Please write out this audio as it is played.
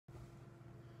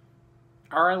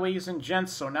Alright, ladies and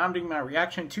gents, so now I'm doing my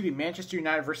reaction to the Manchester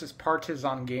United versus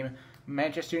Partizan game.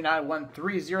 Manchester United won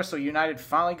 3-0, so United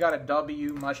finally got a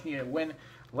W, much needed win.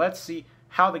 Let's see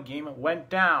how the game went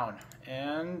down.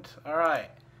 And, alright,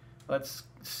 let's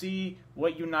see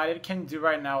what United can do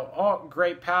right now. Oh,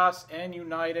 great pass, and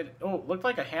United, oh, looked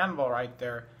like a handball right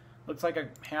there. Looks like a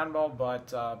handball,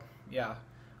 but, yeah.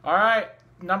 Alright,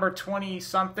 number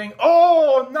 20-something.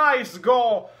 Oh, nice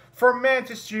goal for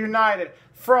Manchester United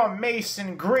from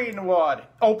Mason Greenwood.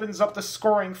 Opens up the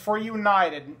scoring for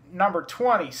United. Number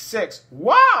 26.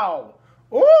 Wow!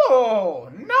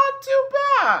 Oh, not too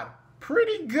bad.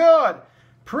 Pretty good.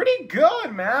 Pretty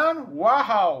good, man.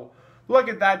 Wow. Look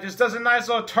at that. Just does a nice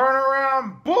little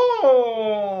turnaround.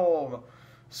 Boom!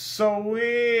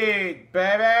 Sweet,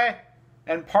 baby.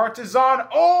 And Partizan,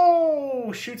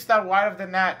 oh, shoots that wide of the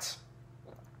net.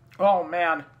 Oh,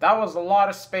 man. That was a lot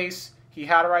of space he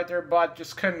had it right there, but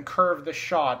just couldn't curve the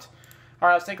shot. All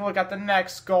right, let's take a look at the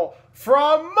next goal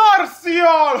from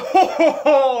Martial.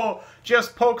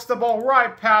 Just pokes the ball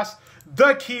right past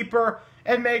the keeper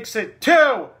and makes it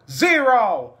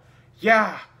 2-0.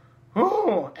 Yeah.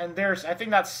 Ooh, and there's, I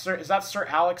think that's is that Sir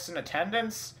Alex in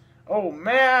attendance? Oh,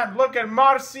 man, look at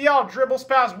Martial. Dribbles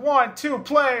past 1-2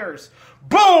 players.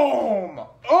 Boom!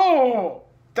 Oh,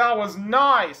 that was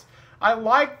nice. I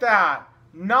like that.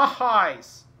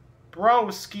 Nice.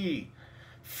 Broski.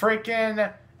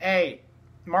 Freaking, hey,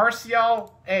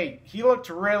 Martial, hey, he looked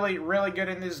really, really good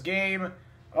in this game.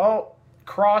 Oh,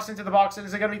 cross into the box.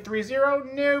 Is it going to be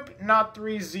 3-0? Nope, not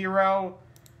 3-0.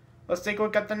 Let's take a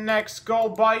look at the next goal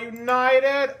by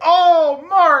United. Oh,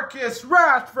 Marcus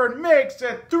Rashford makes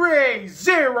it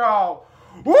 3-0.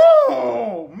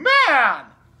 Woo, man.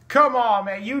 Come on,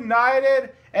 man. United,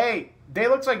 hey, they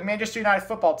looked like Manchester United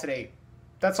football today.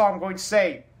 That's all I'm going to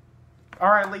say. All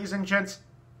right, ladies and gents,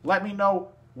 let me know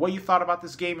what you thought about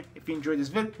this game. If you enjoyed this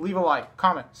video, leave a like,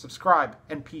 comment, subscribe,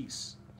 and peace.